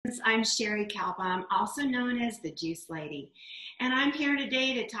I'm Cherie Calbom, also known as the Juice Lady, and I'm here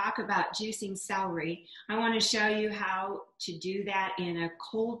today to talk about juicing celery. I want to show you how to do that in a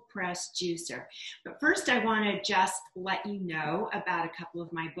cold press juicer. But first I want to just let you know about a couple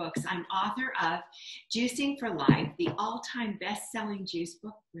of my books. I'm author of Juicing for Life, the all-time best-selling juice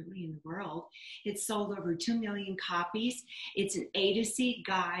book really in the world. It's sold over 2 million copies. It's an A to Z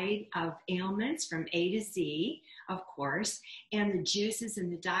guide of ailments from A to Z, of course, and the juices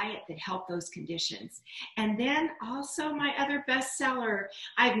and the diet that help those conditions. And then also my other bestseller,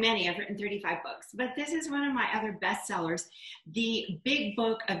 I have many, I've written 35 books, but this is one of my other bestsellers, the big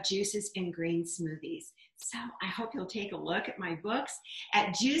book of juices and green smoothies. So I hope you'll take a look at my books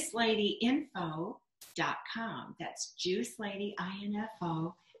at juiceladyinfo.com. That's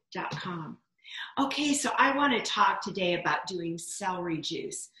juiceladyinfo.com. Okay, so I want to talk today about doing celery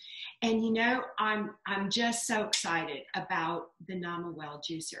juice. And you know, I'm just so excited about the Namawell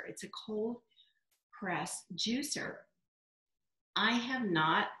juicer. It's a cold press juicer. I have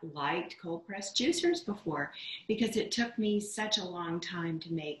not liked cold press juicers before because it took me such a long time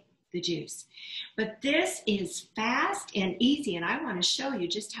to make the juice. But this is fast and easy, and I want to show you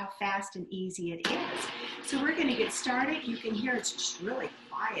just how fast and easy it is. So we're going to get started. You can hear it's just really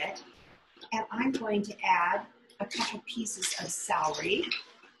quiet. And I'm going to add a couple pieces of celery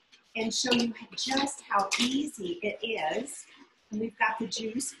and show you just how easy it is. And we've got the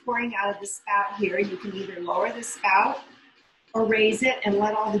juice pouring out of the spout here. You can either lower the spout or raise it and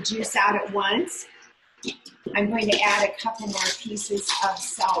let all the juice out at once. I'm going to add a couple more pieces of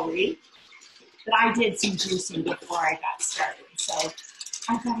celery, but I did some juicing before I got started. So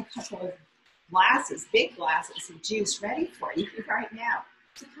I've got a couple of glasses, big glasses of juice ready for you right now.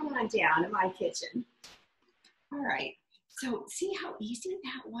 So come on down to my kitchen. All right, so see how easy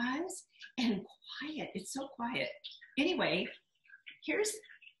that was? And quiet, it's so quiet. Anyway, here's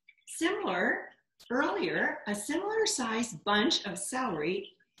earlier, a similar sized bunch of celery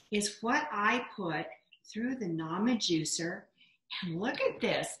is what I put through the Nama juicer. And look at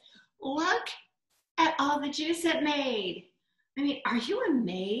this, look at all the juice it made. I mean, are you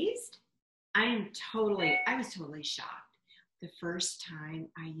amazed? I was totally shocked the first time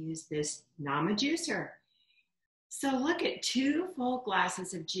I used this Nama juicer. So look at 2 full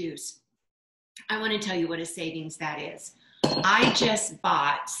glasses of juice. I want to tell you what a savings that is. I just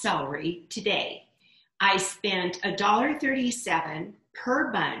bought celery today. I spent $1.37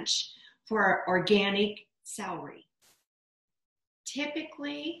 per bunch for organic celery.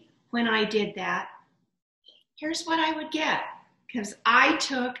 Typically, when I did that, here's what I would get. Because I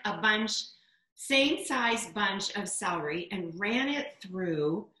took a bunch, same size bunch of celery and ran it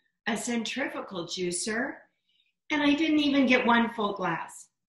through a centrifugal juicer, and I didn't even get 1 full glass.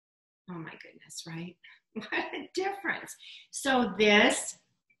 Oh my goodness, right? What a difference. So this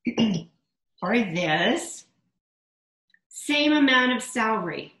or this, same amount of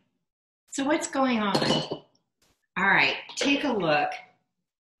celery. So what's going on? All right, take a look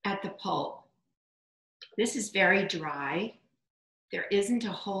at the pulp. This is very dry. There isn't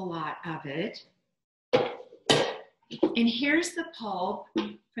a whole lot of it. And here's the pulp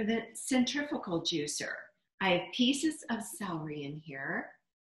for the centrifugal juicer. I have pieces of celery in here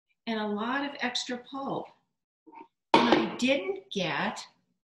and a lot of extra pulp. And I didn't get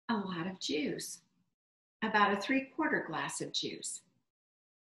a lot of juice, about a 3/4 glass of juice.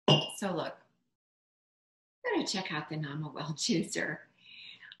 So look, I'm gonna check out the Namawell juicer.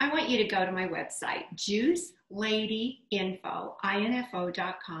 I want you to go to my website,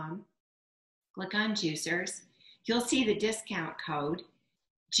 juiceladyinfo.com. Click on juicers. You'll see the discount code,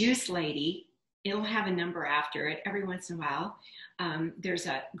 Juice Lady. It'll have a number after it every once in a while. There's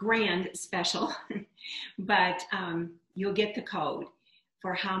a grand special, but you'll get the code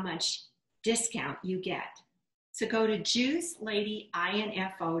for how much discount you get. So go to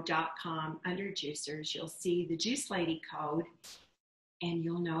juiceladyinfo.com. Under juicers, you'll see the Juice Lady code, and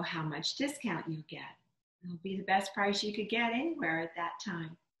you'll know how much discount you get. It'll be the best price you could get anywhere at that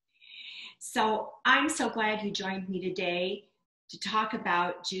time. So I'm so glad you joined me today to talk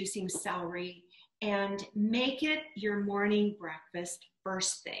about juicing celery and make it your morning breakfast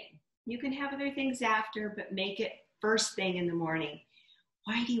first thing. You can have other things after, but make it first thing in the morning.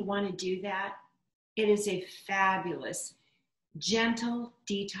 Why do you want to do that? It is a fabulous, gentle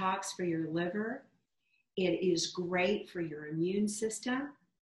detox for your liver. It is great for your immune system.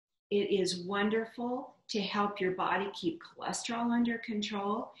 It is wonderful to help your body keep cholesterol under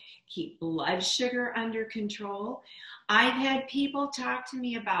control, keep blood sugar under control. I've had people talk to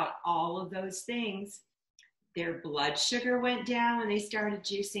me about all of those things. Their blood sugar went down when they started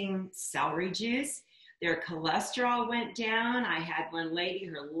juicing celery juice. Their cholesterol went down. I had one lady,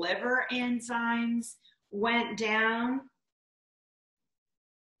 her liver enzymes went down,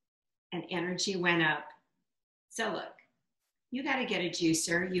 and energy went up. So look, you got to get a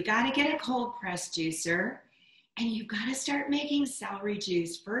juicer. You got to get a cold press juicer, and you've got to start making celery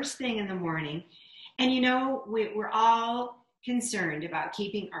juice first thing in the morning. And you know, we're all concerned about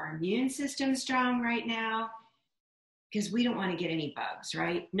keeping our immune system strong right now because we don't want to get any bugs,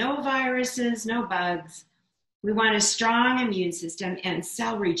 right? No viruses, no bugs. We want a strong immune system, and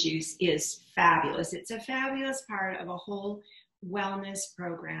celery juice is fabulous. It's a fabulous part of a whole wellness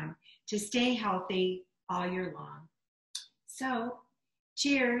program to stay healthy all year long. So,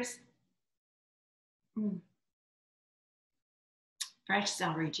 cheers. Fresh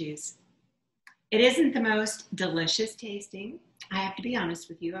celery juice. It isn't the most delicious tasting. I have to be honest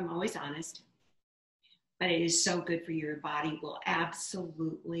with you. I'm always honest. But it is so good for your body. We'll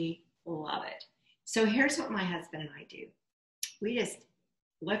absolutely love it. So here's what my husband and I do. We just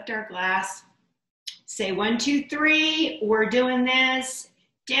lift our glass, say 1, 2, 3, we're doing this.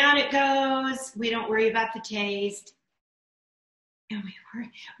 Down it goes. We don't worry about the taste. And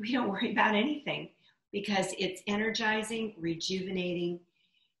we don't worry about anything because it's energizing, rejuvenating,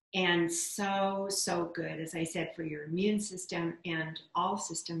 and so, so good, as I said, for your immune system and all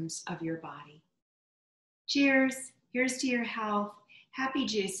systems of your body. Cheers. Here's to your health. Happy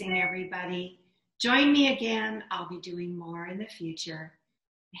juicing, everybody. Join me again. I'll be doing more in the future.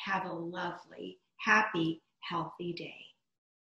 Have a lovely, happy, healthy day.